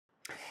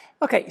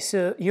Okay,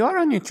 so you're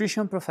a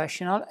nutrition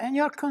professional and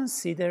you're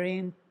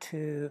considering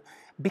to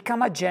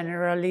become a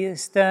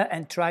generalist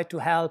and try to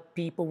help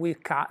people with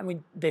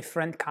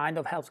different kind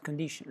of health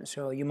conditions.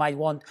 So you might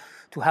want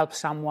to help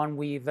someone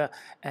with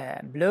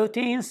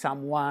bloating,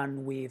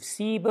 someone with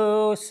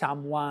SIBO,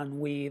 someone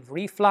with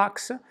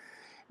reflux.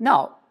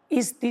 Now,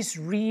 is this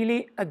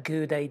really a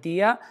good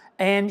idea?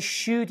 And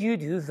should you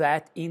do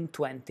that in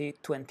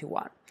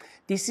 2021?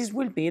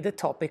 Will be the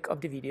topic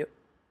of the video.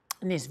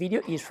 And this video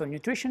is for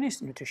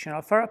nutritionists,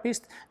 nutritional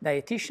therapists,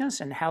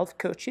 dietitians, and health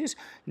coaches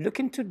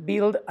looking to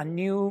build a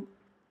new,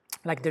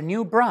 their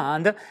new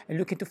brand and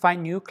looking to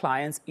find new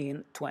clients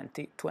in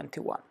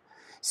 2021.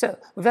 So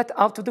with that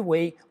out of the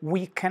way,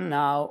 we can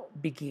now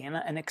begin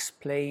and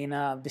explain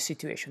the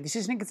situation. This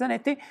is Nick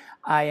Zanetti.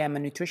 I am a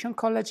nutrition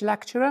college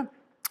lecturer,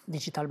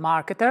 digital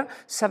marketer,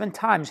 7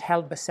 times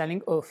health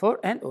best-selling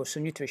author, and also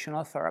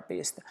nutritional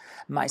therapist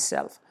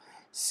myself.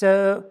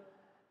 So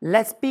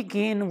let's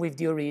begin with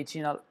the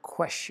original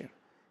question.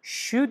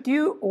 Should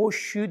you or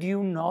should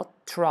you not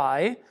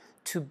try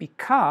to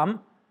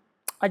become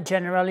a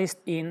generalist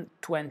in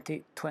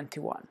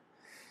 2021?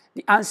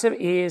 The answer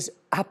is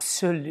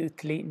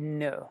absolutely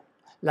no.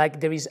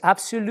 There is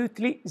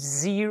absolutely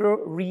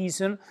zero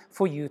reason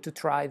for you to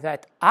try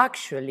that.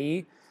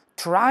 Actually,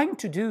 trying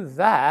to do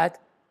that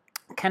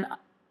can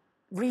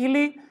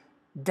really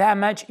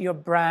damage your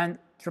brand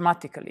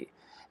dramatically.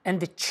 And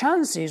the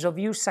chances of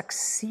you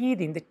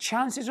succeeding, the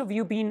chances of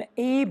you being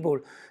able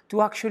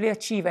to actually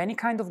achieve any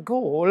kind of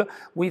goal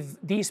with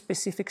this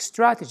specific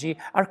strategy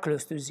are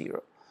close to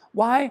zero.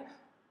 Why?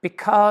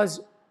 Because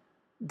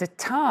the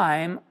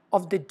time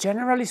of the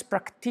generalist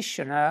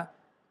practitioner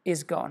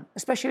is gone,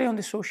 especially on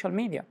the social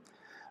media.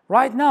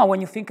 Right now,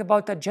 when you think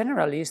about a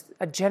generalist,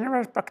 a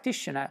general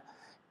practitioner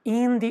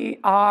in the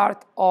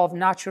art of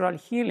natural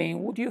healing,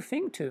 who do you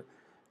think to?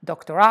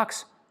 Dr.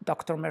 Axe,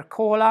 Dr.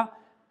 Mercola,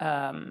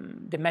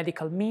 the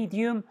medical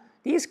medium,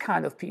 these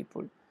kind of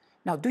people.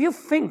 Now, do you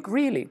think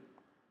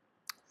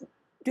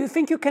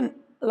you can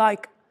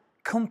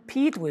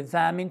compete with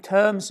them in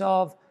terms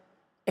of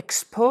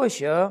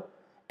exposure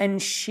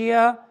and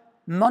sheer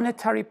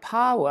monetary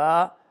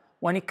power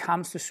when it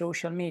comes to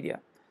social media?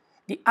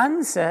 The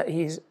answer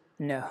is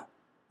no.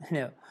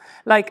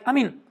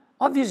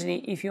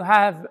 Obviously, if you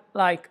have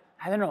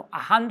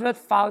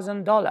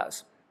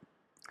 $100,000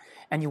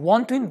 and you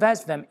want to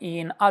invest them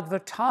in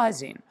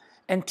advertising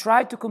and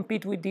try to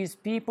compete with these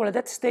people at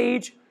that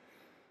stage,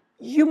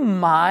 you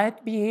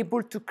might be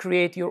able to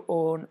create your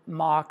own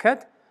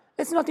market.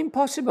 It's not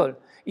impossible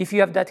if you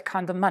have that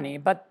kind of money,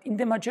 but in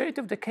the majority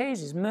of the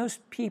cases,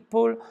 most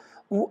people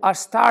who are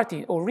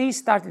starting or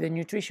restarting a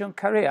nutrition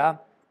career,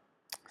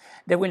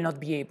 they will not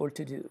be able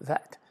to do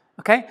that,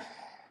 okay?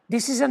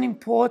 This is an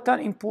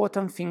important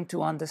thing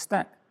to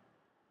understand.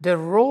 The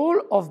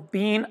role of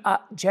being a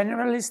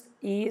generalist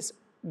is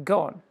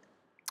gone.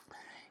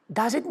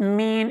 Does it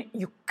mean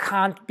you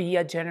can't be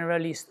a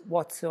generalist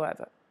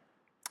whatsoever?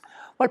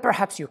 Well,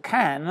 perhaps you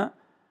can,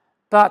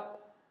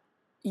 but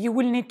you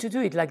will need to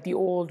do it like the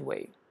old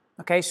way.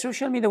 Okay,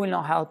 social media will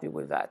not help you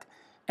with that,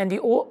 and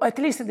at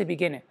least at the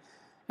beginning.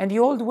 And the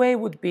old way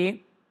would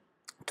be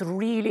to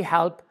really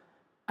help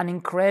an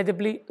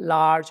incredibly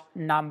large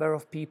number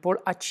of people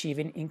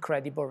achieving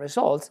incredible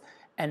results,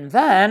 and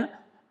then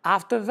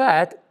after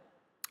that,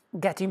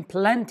 getting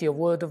plenty of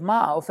word of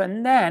mouth,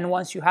 and then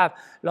once you have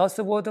lots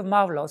of word of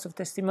mouth, lots of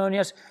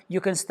testimonials,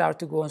 you can start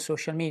to go on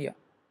social media.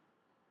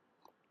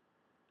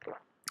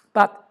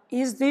 But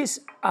is this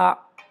a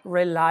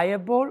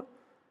reliable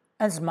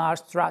and smart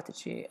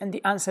strategy? And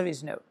the answer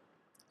is no.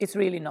 It's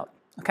really not,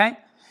 okay?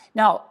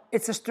 Now,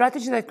 it's a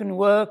strategy that can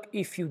work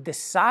if you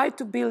decide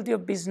to build your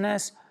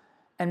business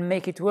and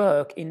make it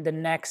work in the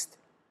next,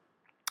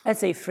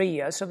 let's say, 3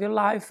 years of your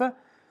life,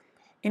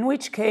 in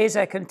which case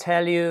I can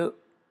tell you,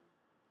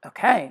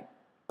 okay,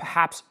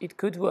 perhaps it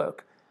could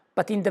work,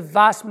 but in the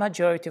vast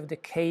majority of the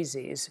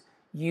cases,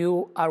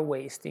 you are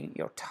wasting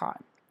your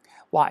time.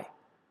 Why?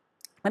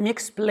 Let me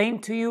explain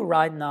to you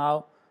right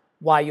now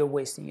why you're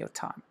wasting your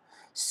time.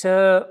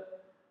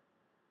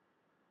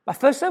 But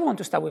first I want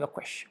to start with a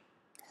question.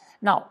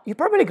 Now, you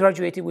probably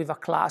graduated with a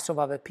class of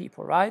other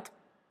people, right?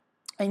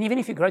 And even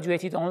if you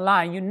graduated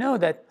online, you know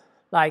that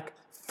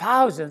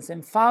thousands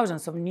and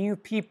thousands of new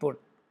people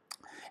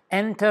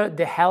enter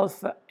the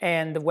health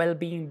and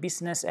well-being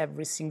business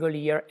every single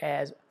year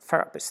as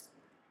therapists.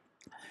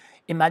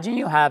 Imagine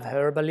you have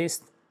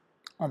herbalists,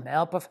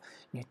 homeopaths,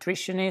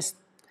 nutritionists,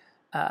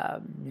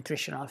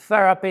 nutritional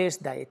therapists,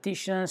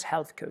 dietitians,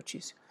 health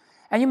coaches.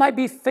 And you might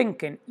be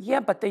thinking, yeah,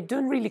 but they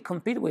don't really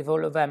compete with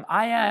all of them.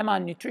 I am a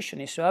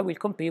nutritionist, so I will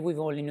compete with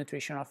only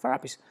nutritional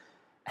therapists.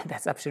 And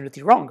that's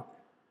absolutely wrong.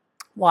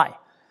 Why?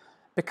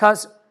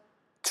 Because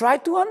try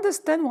to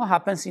understand what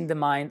happens in the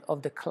mind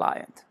of the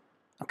client,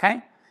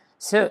 okay?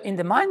 So in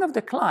the mind of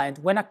the client,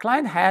 when a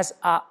client has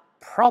a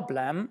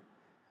problem,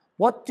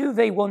 what do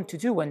they want to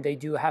do when they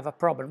do have a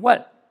problem?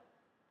 Well,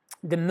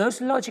 the most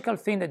logical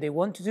thing that they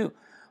want to do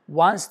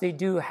once they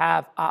do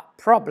have a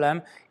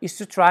problem is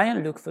to try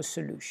and look for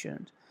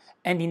solutions.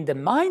 And in the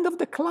mind of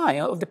the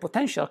client, of the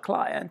potential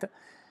client,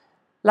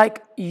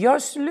 like your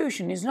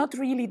solution is not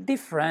really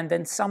different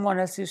than someone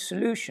else's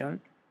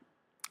solution,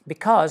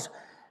 because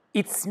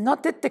it's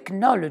not the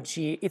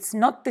technology, it's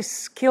not the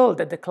skill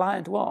that the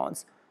client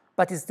wants,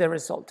 but it's the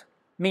result.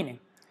 Meaning,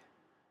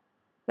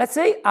 let's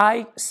say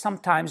I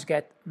sometimes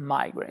get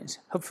migraines.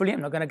 Hopefully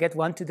I'm not going to get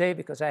one today,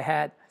 because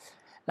I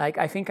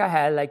think I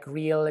had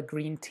real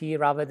green tea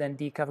rather than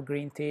decaf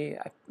green tea.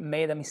 I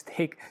made a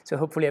mistake, so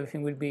hopefully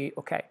everything will be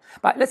okay.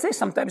 But let's say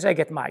sometimes I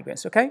get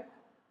migraines, okay?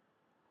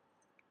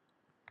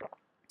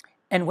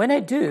 And when I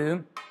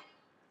do,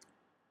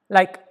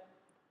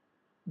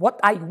 what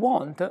I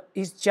want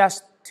is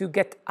just to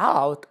get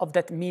out of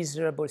that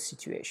miserable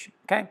situation,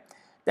 okay?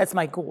 That's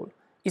my goal,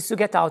 is to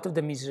get out of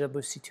the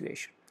miserable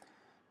situation.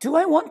 Do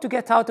I want to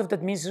get out of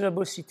that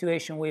miserable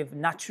situation with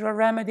natural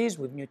remedies,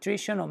 with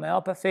nutrition,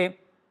 homeopathy,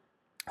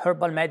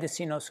 herbal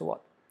medicine, or so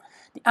what?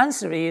 The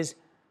answer is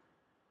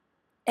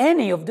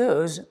any of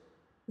those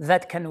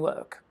that can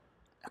work,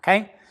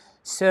 okay?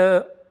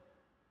 So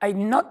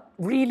I'm not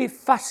really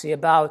fussy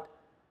about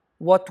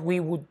what we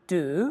would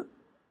do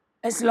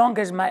as long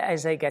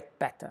as I get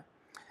better.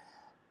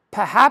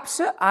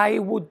 Perhaps I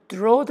would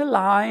draw the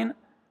line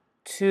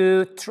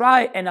to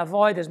try and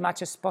avoid as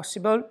much as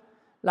possible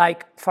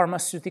like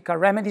pharmaceutical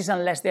remedies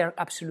unless they are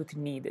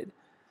absolutely needed.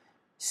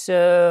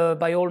 So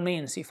by all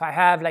means, if I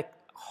have like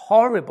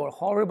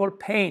horrible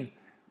pain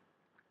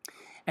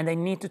and I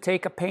need to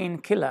take a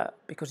painkiller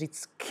because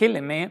it's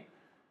killing me,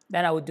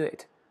 then I would do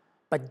it.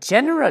 But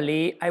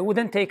generally, I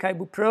wouldn't take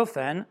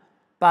ibuprofen,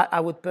 but I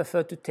would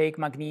prefer to take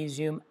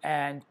magnesium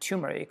and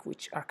turmeric,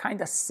 which are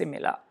kind of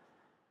similar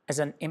as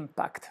an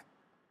impact,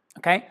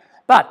 okay?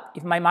 But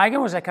if my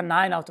migraine was like a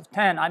 9 out of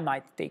 10, I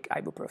might take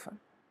ibuprofen,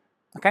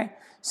 okay?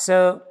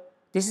 So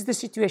this is the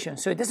situation.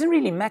 So it doesn't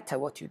really matter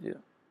what you do.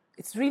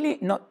 It's really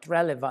not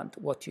relevant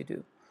what you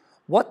do.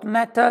 What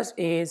matters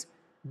is,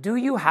 do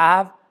you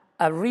have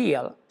a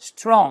real,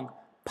 strong,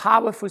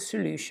 powerful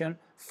solution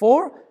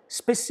for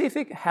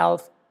specific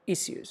health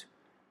issues?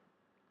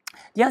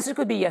 The answer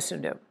could be yes or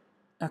no,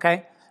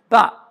 okay?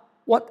 But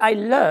what I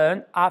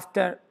learned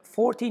after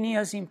 14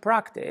 years in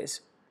practice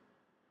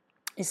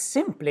is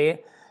simply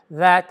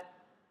that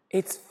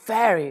it's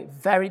very,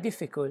 very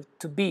difficult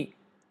to be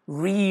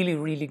really,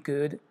 really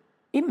good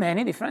in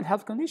many different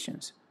health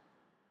conditions.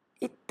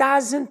 It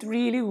doesn't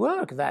really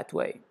work that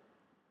way.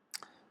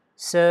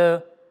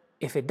 So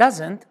if it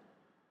doesn't,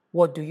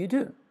 what do you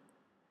do?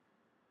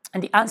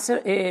 And the answer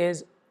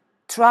is,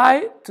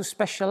 try to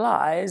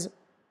specialize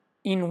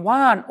in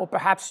one or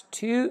perhaps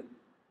two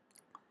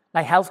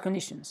like health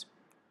conditions.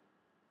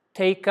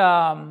 Take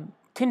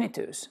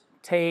tinnitus,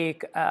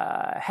 take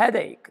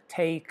headache,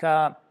 take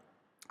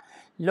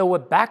lower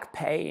back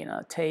pain,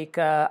 take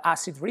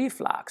acid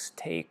reflux,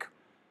 take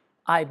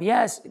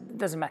IBS. It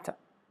doesn't matter.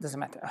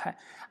 Okay?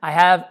 I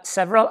have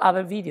several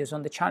other videos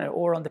on the channel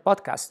or on the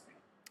podcast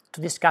to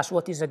discuss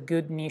what is a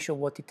good niche or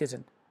what it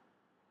isn't.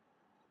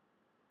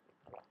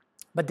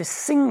 But the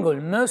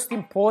single most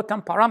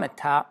important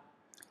parameter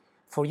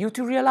for you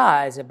to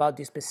realize about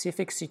this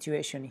specific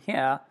situation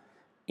here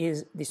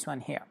is this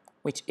one here,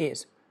 which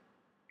is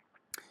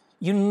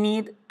you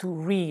need to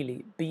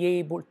really be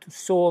able to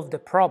solve the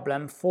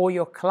problem for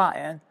your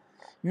client,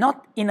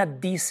 not in a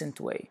decent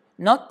way,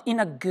 not in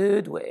a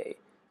good way,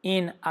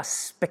 in a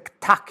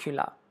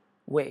spectacular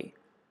way.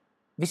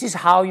 This is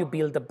how you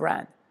build a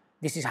brand.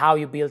 This is how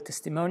you build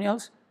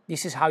testimonials.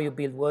 This is how you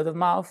build word of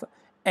mouth.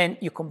 And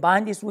you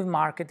combine this with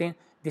marketing.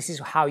 This is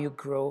how you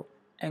grow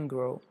and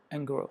grow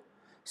and grow.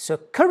 So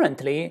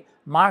currently,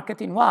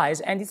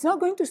 marketing-wise, and it's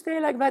not going to stay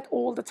like that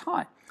all the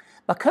time,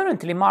 but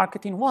currently,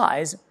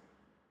 marketing-wise,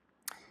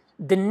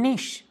 the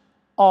niche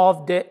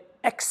of the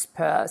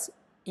experts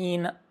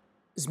in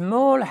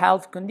small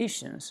health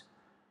conditions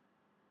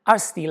are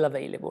still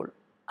available.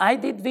 I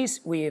did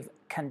this with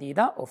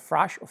Candida or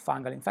thrush or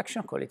fungal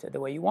infection, call it the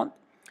way you want.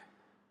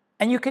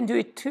 And you can do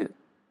it too.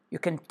 You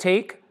can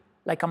take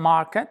like a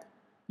market,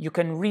 you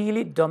can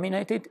really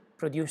dominate it,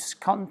 produce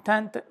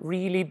content,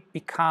 really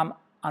become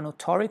an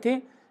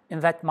authority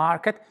in that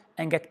market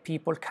and get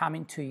people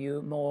coming to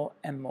you more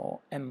and more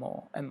and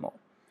more and more.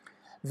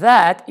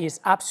 That is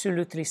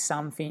absolutely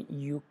something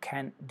you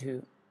can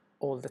do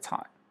all the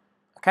time,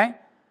 okay?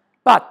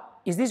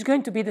 But is this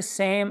going to be the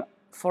same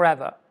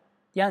forever?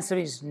 The answer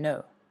is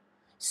no.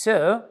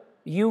 So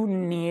you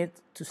need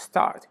to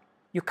start.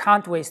 You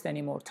can't waste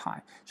any more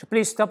time. So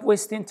please stop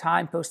wasting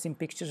time posting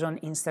pictures on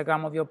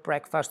Instagram of your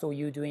breakfast or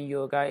you doing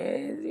yoga.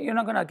 You're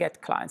not gonna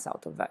get clients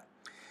out of that.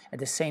 At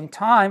the same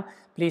time,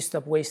 please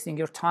stop wasting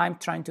your time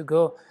trying to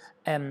go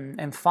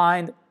and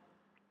find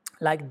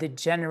like the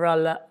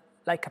general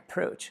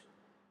approach.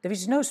 There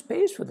is no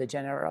space for the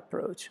general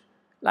approach.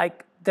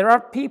 Like there are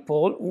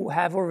people who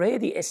have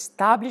already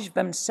established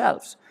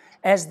themselves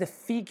as the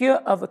figure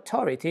of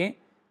authority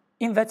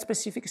in that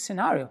specific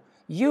scenario.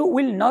 You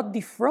will not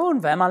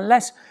dethrone them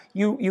unless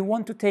you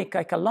want to take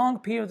like a long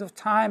period of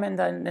time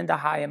and a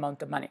high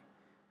amount of money.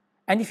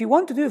 And if you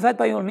want to do that,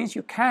 by all means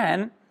you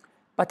can,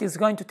 but it's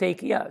going to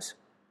take years.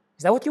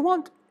 Is that what you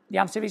want? the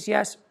answer is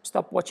yes,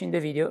 stop watching the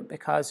video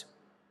because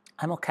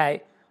I'm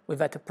okay with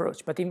that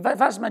approach. But in the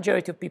vast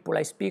majority of people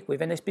I speak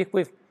with, and I speak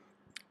with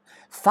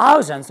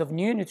thousands of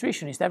new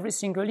nutritionists every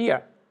single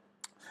year,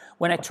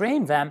 when I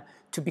train them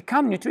to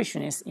become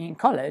nutritionists in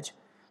college,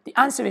 the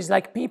answer is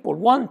like people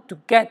want to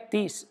get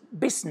this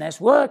business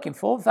working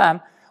for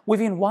them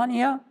within 1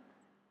 year.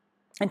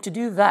 And to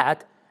do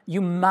that,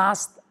 you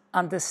must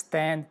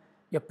understand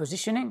your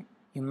positioning,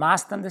 you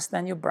must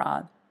understand your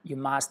brand, you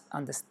must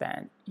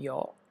understand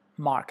your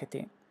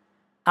marketing.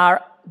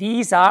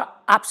 These are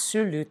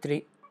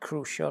absolutely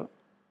crucial,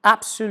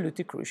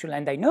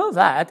 and I know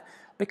that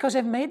because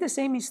I've made the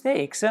same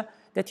mistakes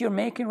that you're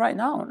making right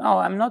now. No,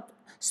 I'm not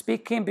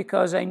speaking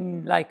because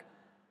I'm like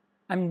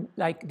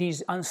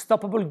this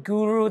unstoppable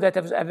guru that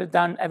has ever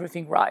done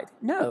everything right.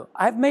 No,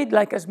 I've made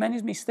like as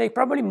many mistakes,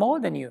 probably more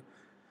than you.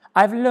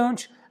 I've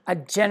launched a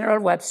general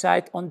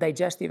website on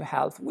digestive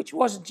health, which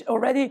was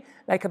already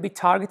like a bit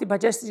targeted,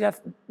 but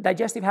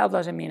digestive health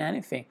doesn't mean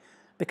anything.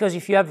 Because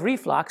if you have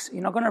reflux,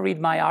 you're not going to read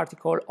my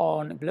article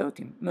on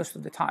bloating most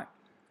of the time.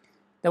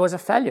 There was a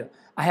failure.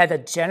 I had a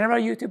general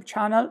YouTube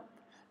channel.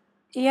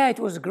 Yeah, it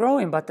was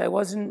growing, but I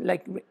wasn't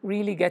like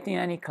really getting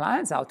any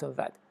clients out of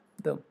that.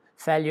 Boom,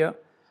 failure.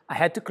 I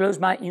had to close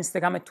my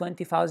Instagram at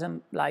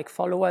 20,000 like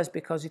followers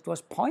because it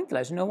was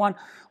pointless. No one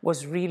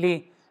was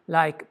really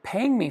like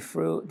paying me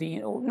through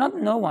not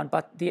no one,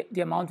 but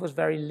the amount was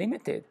very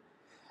limited.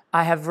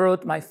 I have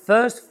wrote my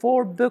first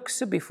 4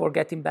 books before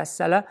getting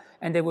bestseller,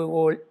 and they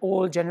were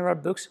all general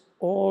books,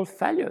 all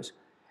failures.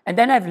 And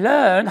then I've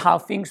learned how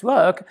things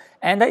work,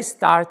 and I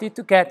started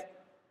to get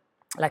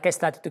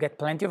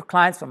plenty of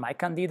clients from my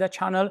Candida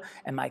channel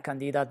and my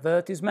Candida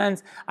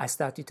advertisements. I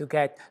started to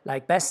get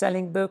like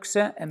best-selling books,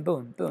 and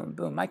boom, boom,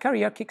 boom. My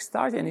career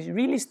kick-started, and it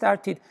really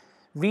started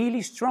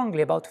really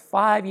strongly about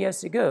 5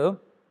 years ago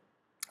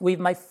with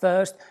my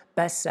first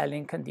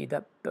best-selling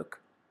Candida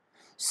book.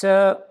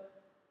 So,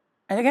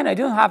 and again, I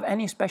don't have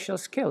any special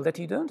skill that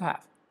you don't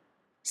have.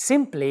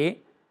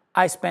 Simply,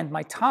 I spent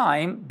my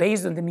time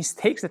based on the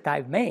mistakes that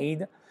I've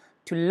made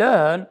to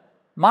learn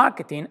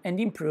marketing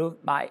and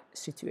improve my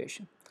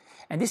situation.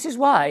 And this is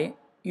why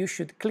you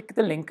should click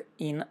the link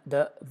in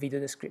the video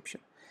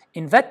description.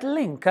 In that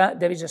link,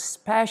 there is a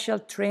special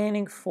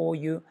training for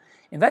you.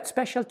 In that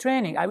special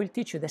training, I will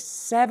teach you the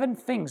 7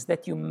 things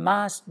that you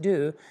must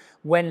do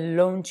when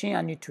launching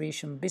a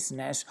nutrition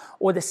business,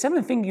 or the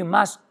 7 things you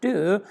must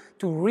do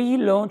to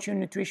relaunch your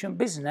nutrition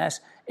business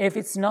if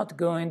it's not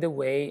going the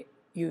way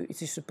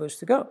it is supposed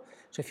to go.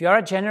 So if you are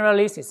a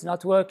generalist, it's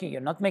not working,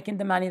 you're not making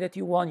the money that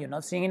you want, you're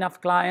not seeing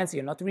enough clients,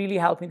 you're not really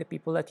helping the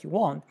people that you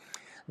want,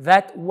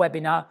 that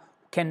webinar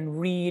can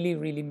really,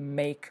 really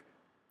make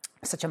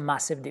such a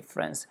massive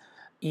difference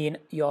in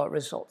your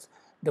results.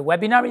 The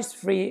webinar is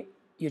free.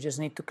 You just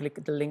need to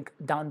click the link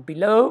down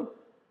below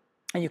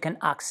and you can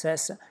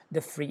access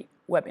the free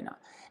webinar.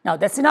 Now,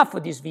 that's enough for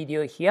this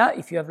video here.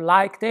 If you have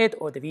liked it,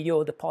 or the video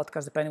or the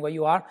podcast, depending where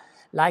you are,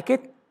 like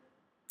it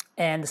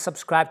and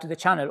subscribe to the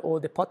channel or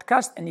the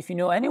podcast. And if you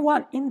know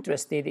anyone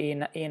interested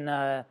in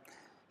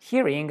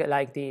hearing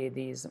like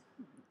these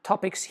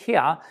topics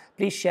here,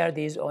 please share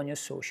these on your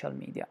social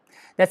media.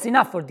 That's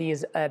enough for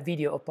this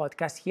video or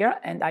podcast here,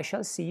 and I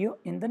shall see you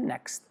in the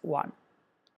next one.